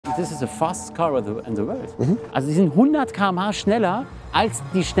this is the fastest car in the world. Also die sind 100 km/h schneller als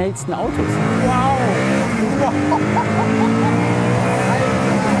die schnellsten Autos. Wow!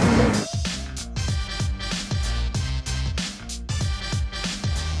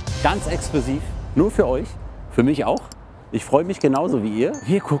 Ganz exklusiv, nur für euch, für mich auch. Ich freue mich genauso wie ihr.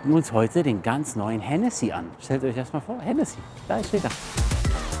 Wir gucken uns heute den ganz neuen Hennessey an. Stellt euch das mal vor, Hennessey, da steht er.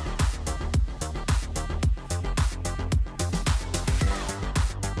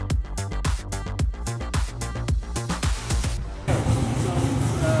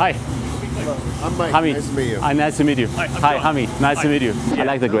 Hi. I'm Mike. Hamid. Nice to meet you. Nice to meet you. Hi, Hamid. Nice to meet you. I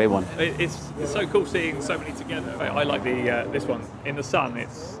like the grey one. It's so cool seeing so many together. I like this one in the sun.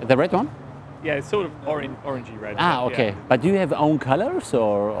 It's The red one? yeah, it's sort of orangey red. Ah, okay. Yeah. But do you have own colors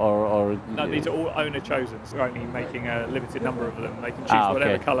or? No, these are all owner chosen. So we're only making a limited number of them. They can choose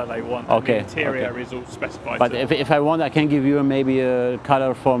whatever color they want. Okay. And the interior is all specified. But if I want, I can give you maybe a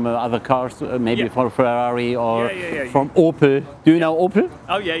color from other cars, maybe from Ferrari or from Opel. Do you know Opel?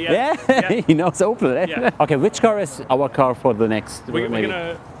 Oh yeah. He knows Opel. Eh? Yeah. Okay, which car is our car for the next?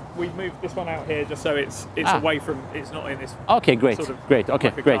 We've moved this one out here just so it's away from, it's not in this. Okay, great, sort of great. Okay,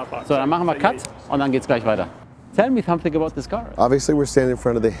 like a great. car park. So dann machen wir Cut und dann geht's gleich weiter. Tell me something about this car. Obviously, we're standing in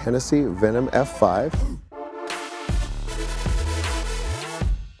front of the Hennessey Venom F5.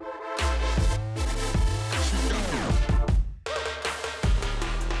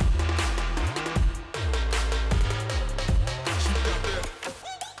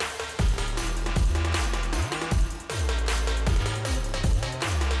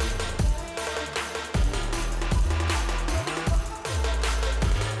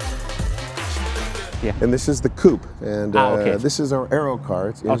 Yeah. And this is the coupe, and okay. this is our aero car.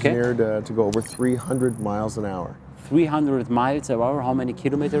 It's engineered to go over 300 miles an hour. 300 miles an hour, how many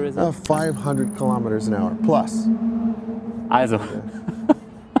kilometers is it? 500 kilometers an hour plus. Also,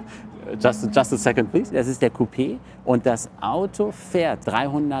 just a second please. Das ist der Coupé und das Auto fährt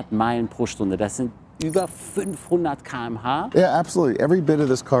 300 Meilen pro Stunde. Das sind über 500 km/h. Yeah, absolutely. Every bit of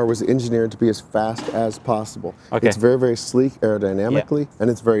this car was engineered to be as fast as possible. Okay. It's very, very sleek aerodynamically, and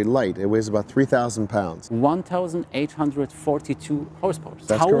it's very light. It weighs about 3,000 pounds. 1842 horsepower.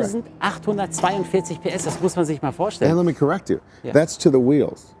 That's correct. 1842 PS, das muss man sich mal And vorstellen. let me correct you. Yeah. That's to the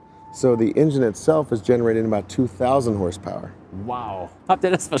wheels. So the engine itself is generating about 2,000 horsepower. Wow. Habt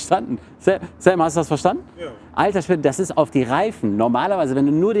ihr das verstanden? Sam, hast du das verstanden? Ja. Alter Schwede, das ist auf die Reifen. Normalerweise, wenn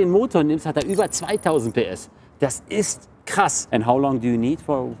du nur den Motor nimmst, hat er über 2000 PS. Das ist krass. And how long do you need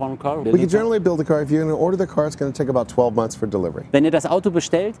for one car? We can generally build a car. If you're going to order the car, it's going to take about 12 months for delivery. Wenn ihr das Auto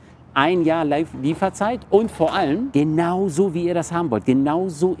bestellt, 1 Jahr Lieferzeit und vor allem genauso, wie ihr das haben wollt.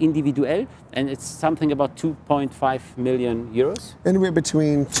 Genauso individuell. And it's something about 2.5 million euros. Anywhere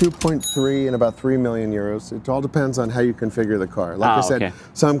between 2.3 and about 3 million euros. It all depends on how you configure the car. Like I said,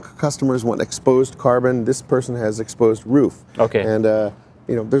 some customers want exposed carbon. This person has exposed roof. Okay. And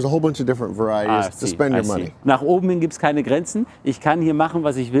you know, there's a whole bunch of different varieties to spend your money. Nach oben hin gibt es keine Grenzen. Ich kann hier machen,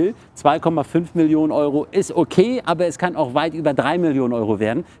 was ich will. 2,5 Millionen Euro ist okay, aber es kann auch weit über 3 Millionen Euro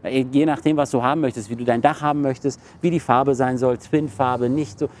werden. Je nachdem, was du haben möchtest, wie du dein Dach haben möchtest, wie die Farbe sein soll, Twin-Farbe,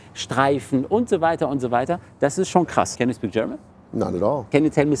 nicht so Streifen und so weiter und so weiter. Das ist schon krass. Can you speak German? Not at all. Can you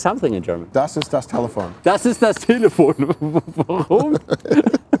tell me something in German? Das ist das Telefon. Das ist das Telefon. Warum?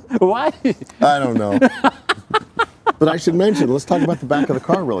 Why? I don't know. But I should mention, let's talk about the back of the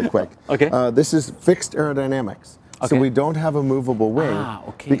car really quick. Okay. This is fixed aerodynamics. Okay. So we don't have a movable wing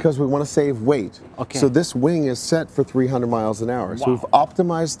because we want to save weight. Okay. So this wing is set for 300 miles an hour. So we've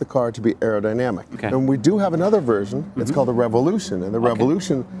optimized the car to be aerodynamic. Okay. And we do have another version. It's called the Revolution. And the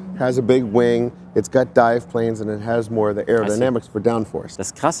Revolution has a big wing, it's got dive planes, and it has more of the aerodynamics for downforce.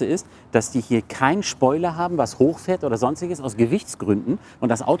 Das Krasse ist, dass die hier keinen Spoiler haben, was hochfährt oder sonstiges, aus Gewichtsgründen. Und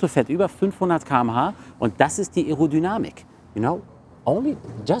das Auto fährt über 500 km/h und das ist die Aerodynamik. You know, only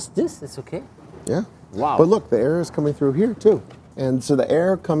just this is okay. Yeah. Wow. But look, the air is coming through here too. And so the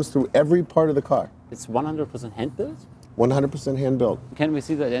air comes through every part of the car. It's 100% hand built? 100% hand built. Can we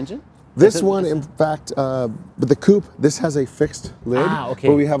see the engine? This one, in fact, with the coupe, this has a fixed lid. Okay.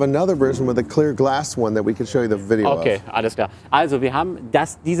 But we have another version with a clear glass one that we can show you the video Okay, alles klar. Also wir haben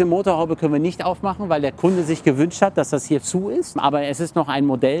diese Motorhaube können wir nicht aufmachen, weil der Kunde sich gewünscht hat, dass das hier zu ist. Aber es ist noch ein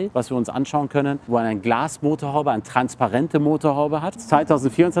Modell, was wir uns anschauen können, wo eine Glasmotorhaube, eine transparente Motorhaube hat.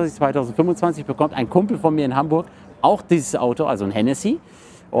 2024, 2025 bekommt ein Kumpel von mir in Hamburg auch dieses Auto, also ein Hennessey.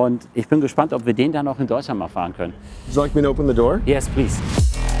 Und ich bin gespannt, ob wir den dann auch in Deutschland mal fahren können. Would you like me to open the door? Yes, please.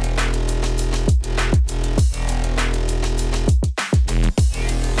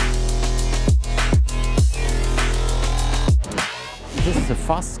 This is a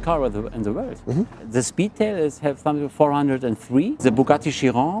fastest car in the world. The Speedtail have something 403. The Bugatti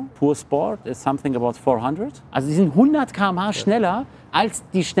Chiron Pure Sport is something about 400. Also die sind 100 km/h schneller als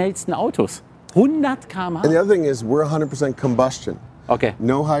die schnellsten Autos. 100 km/h. And the other thing is we're 100% combustion. Okay.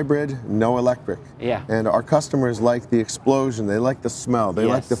 No hybrid, no electric. Yeah. And our customers like the explosion, they like the smell, they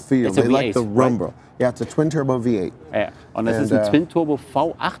like the feel, It's a they V8, like the rumble. right? Yeah, it's a twin-turbo V8. Ja. Und das ist ein Twin-Turbo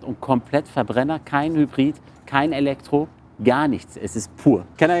V8 und komplett Verbrenner, kein Hybrid, kein Elektro, gar nichts. Es ist pur.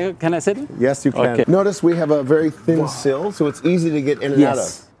 Can I sit? Yes, you can. Okay. Notice we have a very thin sill, so it's easy to get in and out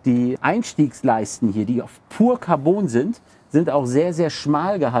of. Die Einstiegsleisten hier, die auf pur Carbon sind auch sehr, sehr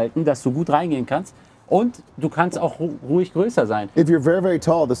schmal gehalten, dass du gut reingehen kannst. Und du kannst auch ruhig größer sein. If you're very, very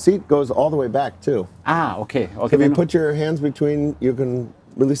tall, the seat goes all the way back too. Ah, okay. If you put your hands between, you can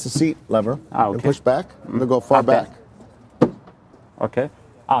release the seat lever and push back, and they'll go far back. Okay.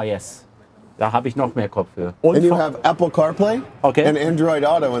 Ah, yes. Da habe ich noch mehr Kopfhörer. And you have Apple CarPlay and Android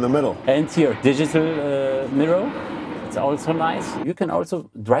Auto in the middle. And here, digital mirror. It's also nice. You can also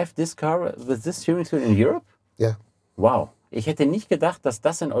drive this car with this steering wheel in Europe? Yeah. Wow. Ich hätte nicht gedacht, dass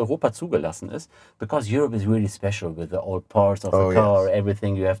das in Europa zugelassen ist, because Europe is really special with the old parts of the car,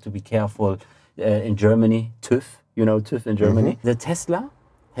 everything. You have to be careful. In Germany, TÜV, you know TÜV in Germany. The Tesla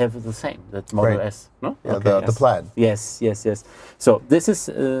have the same, that Model S, no? Yeah, the Plaid. Yes. So this is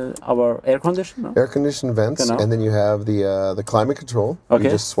our air conditioner. Air conditioned vents, and then you have the climate control. Okay. You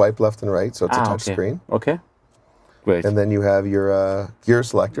just swipe left and right, so it's a touch screen. Okay. Great. And then you have your gear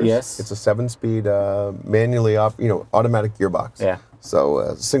selectors. Yes. It's a 7-speed manually automatic gearbox. Yeah.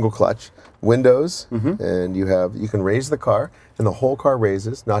 So single clutch. Windows, and you can raise the car, and the whole car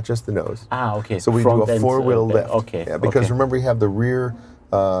raises, not just the nose. Ah, okay. So we do a 4-wheel lift. Okay. Yeah, because remember you have the rear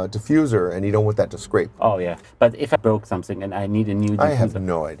diffuser, and you don't want that to scrape. Oh yeah. But if I broke something and I need a new diffuser, I have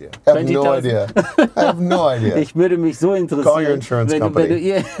no idea. I have no idea. Ich würde mich so interessieren. Call your insurance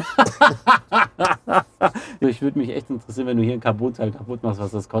company. Ich würde mich echt interessieren, wenn du hier ein Carbon-Teil kaputt machst,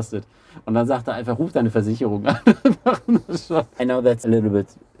 was das kostet. Und dann sagt er einfach, ruf deine Versicherung an. I know that's a little bit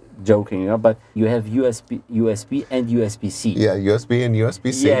joking, but you have USB and USB-C. Yeah, USB and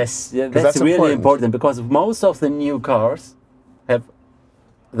USB-C. Yes, that's really important because most of the new cars have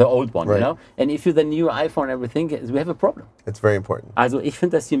the old one, you know? And if you're the new iPhone and everything, we have a problem. It's very important. Also ich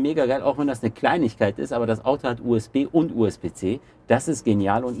finde das hier mega geil, auch wenn das eine Kleinigkeit ist, aber das Auto hat USB und USB-C. Das ist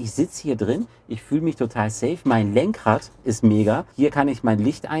genial und ich sitze hier drin, ich fühle mich total safe. Mein Lenkrad ist mega. Hier kann ich mein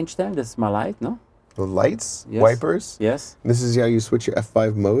Licht einstellen, das ist mal light, ne? The lights, wipers. Yes. This is how you switch your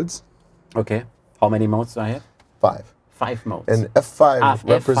F5 modes. Okay. How many modes do I have? 5. 5 modes. And F5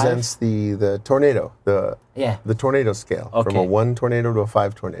 represents the tornado, the tornado scale, from a 1 tornado to a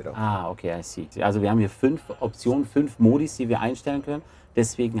 5 tornado. Ah, okay, I see. Also wir haben hier 5 Optionen, 5 Modis, die wir einstellen können.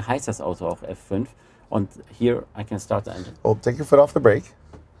 Deswegen heißt das Auto auch F5. Und here I can start the engine. Well, take your foot off the brake.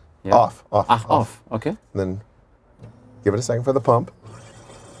 Yeah. Off. Ach, off. Okay. And then give it a second for the pump.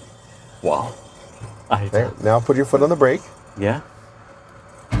 Wow. Alter. Okay. Now put your foot on the brake. Yeah.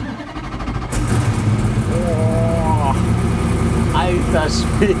 Alter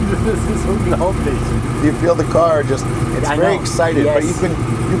Schwede, das ist unglaublich. You feel the car just, it's very excited, but you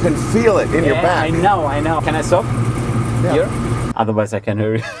can feel it in your back. I know. Can I stop? Yeah. Here? Otherwise I can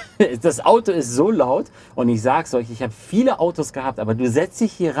hurry. Das Auto ist so laut und ich sag's euch, ich habe viele Autos gehabt, aber du setzt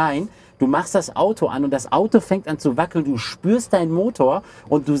dich hier rein, du machst das Auto an und das Auto fängt an zu wackeln, du spürst deinen Motor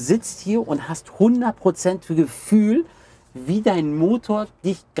und du sitzt hier und hast 100% Gefühl, wie dein Motor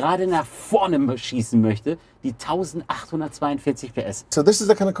dich gerade nach vorne schießen möchte, die 1842 PS. So this is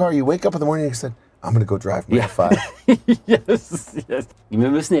the kind of car you wake up in the morning and you said, I'm going to go drive my F5. Yes. Wir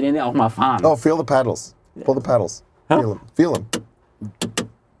müssen ja den auch mal fahren. Oh, feel the paddles. Pull the paddles. Huh? Feel them.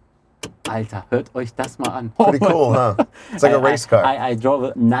 Alter, hört euch das mal an. Pretty cool, huh? It's like a race car. I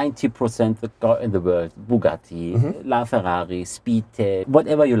drove 90% the car in the world. Bugatti, LaFerrari, Speedtail,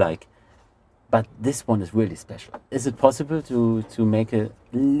 whatever you like. But this one is really special. Is it possible to make a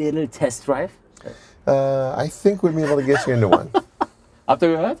little test drive? I think we'd be able to get you into one. Habt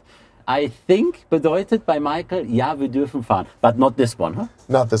ihr gehört? I think bedeutet bei Michael, ja, wir dürfen fahren. But not this one, huh?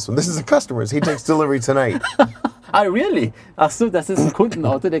 Not this one. This is a customer's. He takes delivery tonight. Ah, really? Ach so, das ist ein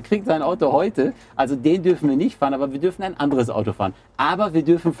Kundenauto, der kriegt sein Auto heute. Also den dürfen wir nicht fahren, aber wir dürfen ein anderes Auto fahren. Aber wir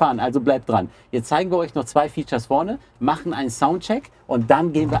dürfen fahren, also bleibt dran. Jetzt zeigen wir euch noch 2 Features vorne, machen einen Soundcheck und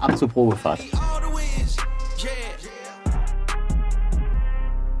dann gehen wir ab zur Probefahrt.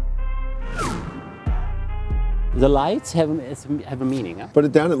 The lights have a meaning. Huh? Put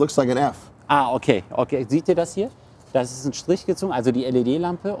it down, it looks like an F. Ah, okay. Seht ihr das hier? Das ist ein Strich gezogen, also die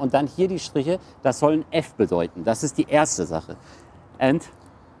LED-Lampe. Und dann hier die Striche, das soll ein F bedeuten. Das ist die erste Sache. And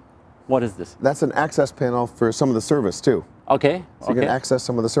What is this? That's an access panel for some of the service too. Okay. So you can access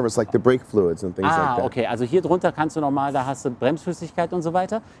some of the service, like the brake fluids and things like that. Okay. Also hier drunter kannst du nochmal, da hast du Bremsflüssigkeit und so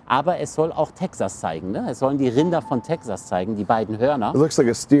weiter. Aber es soll auch Texas zeigen, ne? Es sollen die Rinder von Texas zeigen, die beiden Hörner. It looks like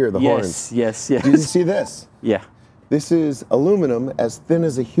a steer, the horns. Yes. Did you see this? Yeah. This is aluminum as thin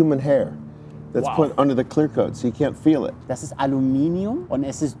as a human hair. That's put under the clear coat, so you can't feel it. Das ist Aluminium und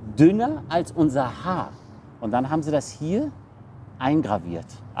es ist dünner als unser Haar. Und dann haben sie das hier eingraviert.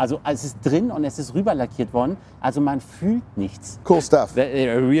 Also es ist drin und es ist rüberlackiert worden. Also man fühlt nichts. Cool stuff.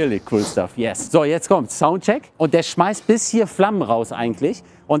 Really cool stuff, yes. So, jetzt kommt Soundcheck. Und der schmeißt bis hier Flammen raus eigentlich.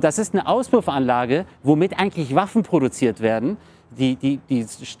 Und das ist eine Auspuffanlage, womit eigentlich Waffen produziert werden. Die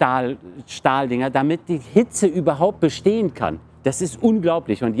Stahldinger, damit die Hitze überhaupt bestehen kann. Das ist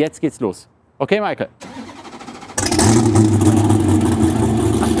unglaublich. Und jetzt geht's los. Okay, Michael?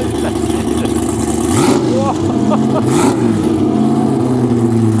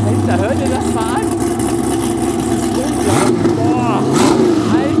 Alter, hört ihr das mal an? Das ist unglaublich. Boah,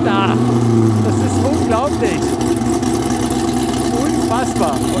 Alter, das ist unglaublich.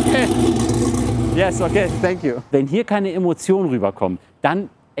 Unfassbar. Okay. Yes, okay, thank you. Wenn hier keine Emotionen rüberkommen, dann,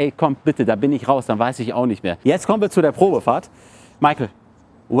 ey, kommt bitte, da bin ich raus, dann weiß ich auch nicht mehr. Jetzt kommen wir zu der Probefahrt. Michael,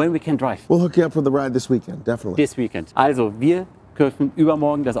 when we can drive? We'll hook you up for the ride this weekend, definitely. This weekend. Also, wir dürfen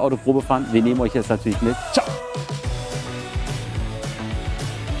übermorgen das Auto Probe fahren. Wir nehmen euch jetzt natürlich mit. Ciao!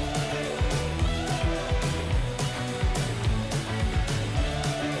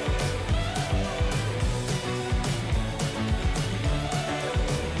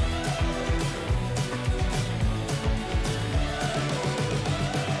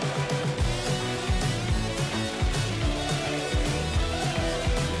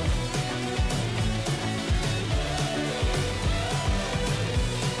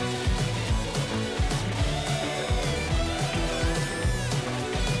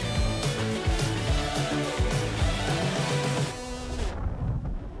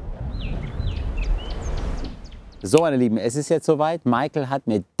 So, meine Lieben, es ist jetzt soweit. Michael hat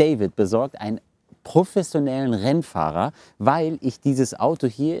mir David besorgt, einen professionellen Rennfahrer, weil ich dieses Auto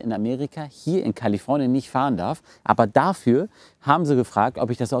hier in Amerika, hier in Kalifornien nicht fahren darf. Aber dafür haben sie gefragt, ob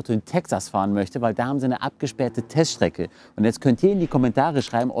ich das Auto in Texas fahren möchte, weil da haben sie eine abgesperrte Teststrecke. Und jetzt könnt ihr in die Kommentare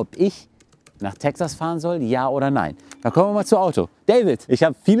schreiben, ob ich nach Texas fahren soll, ja oder nein. Dann kommen wir mal zu Auto. David, ich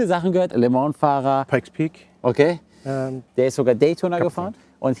habe viele Sachen gehört. Le Mans-Fahrer. Pikes Peak. Okay. Der ist sogar Daytona gefahren.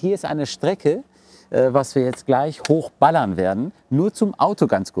 Und hier ist eine Strecke, was wir jetzt gleich hochballern werden. Nur zum Auto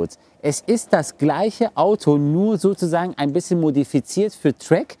ganz kurz. Es ist das gleiche Auto, nur sozusagen ein bisschen modifiziert für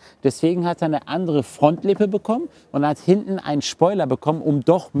Track. Deswegen hat er eine andere Frontlippe bekommen und hat hinten einen Spoiler bekommen, um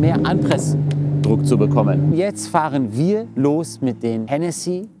doch mehr Anpressdruck zu bekommen. Jetzt fahren wir los mit den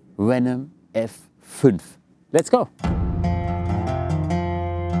Hennessey Venom F5. Let's go!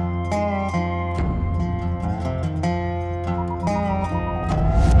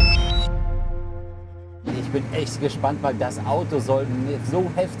 Ich bin echt gespannt, weil das Auto soll so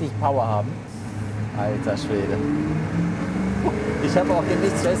heftig Power haben. Alter Schwede. Ich habe auch hier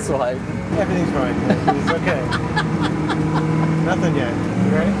nichts festzuhalten. Everything's fine. It's okay. Nothing yet.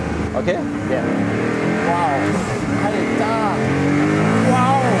 You ready? Okay? Yeah. Wow. Alter.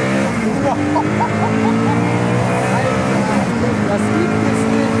 Wow. Alter. Das gibt es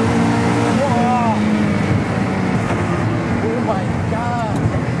nicht. Wow. Oh mein Gott.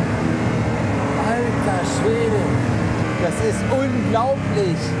 Alter Schwede, das ist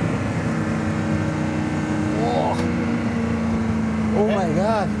unglaublich. Oh mein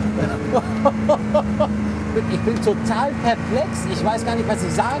Gott. Ich bin total perplex. Ich weiß gar nicht, was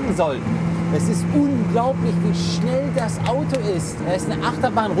ich sagen soll. Es ist unglaublich, wie schnell das Auto ist. Er ist eine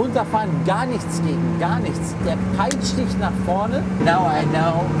Achterbahn runterfahren, gar nichts gegen, gar nichts. Der peitscht dich nach vorne. Now I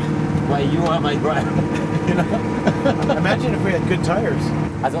know why you are my driver. Imagine if we had good tires.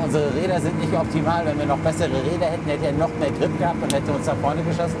 Also unsere Räder sind nicht optimal. Wenn wir noch bessere Räder hätten, hätte er noch mehr Grip gehabt und hätte uns nach vorne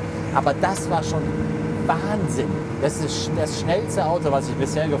geschossen. Aber das war schon Wahnsinn. Das ist das schnellste Auto, was ich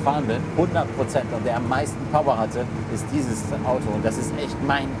bisher gefahren bin. 100%. Und der am meisten Power hatte, ist dieses Auto. Und das ist echt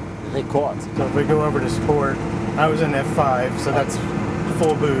mein Rekord. So if we go over to sport, I was in F5, so that's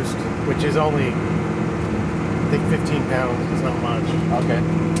full boost, which is only, I think 15 pounds. It's not much. Okay.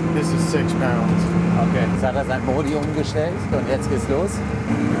 This is 6 pounds. Okay. Jetzt hat er sein Body umgestellt und jetzt geht's los.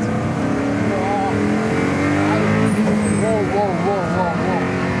 Wow.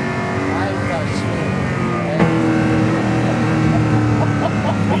 Alter Schwede.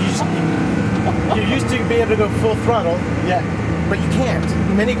 You used to be able to go full throttle, Yeah. but you can't.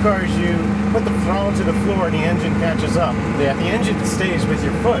 In many cars, you put the throttle to the floor and the engine catches up. Yeah. The engine stays with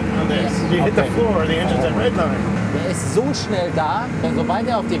your foot on this. Yeah. You hit the Okay. floor, the engine's at red line. Der ist so schnell da, denn sobald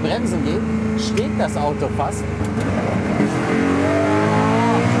er auf die Bremsen geht, steht das Auto fast.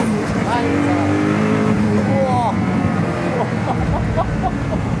 Alter! Oh.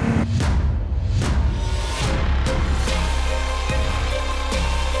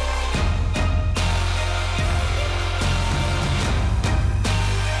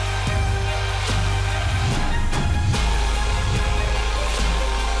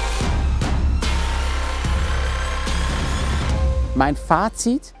 Mein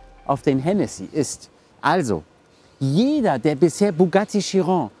Fazit auf den Hennessey ist, also, jeder, der bisher Bugatti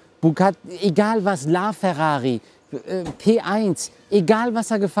Chiron, Bugatti, egal was, LaFerrari, P1, egal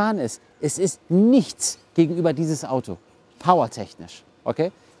was er gefahren ist, es ist nichts gegenüber dieses Auto, powertechnisch,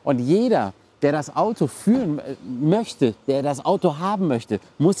 okay? Und jeder, der das Auto führen möchte, der das Auto haben möchte,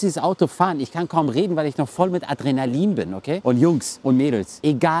 muss dieses Auto fahren. Ich kann kaum reden, weil ich noch voll mit Adrenalin bin, okay? Und Jungs und Mädels,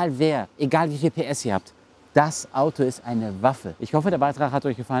 egal wer, egal wie viel PS ihr habt, das Auto ist eine Waffe. Ich hoffe, der Beitrag hat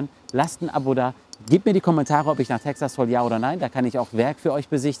euch gefallen. Lasst ein Abo da. Gebt mir die Kommentare, ob ich nach Texas soll, ja oder nein. Da kann ich auch Werk für euch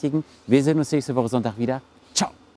besichtigen. Wir sehen uns nächste Woche Sonntag wieder. Ciao.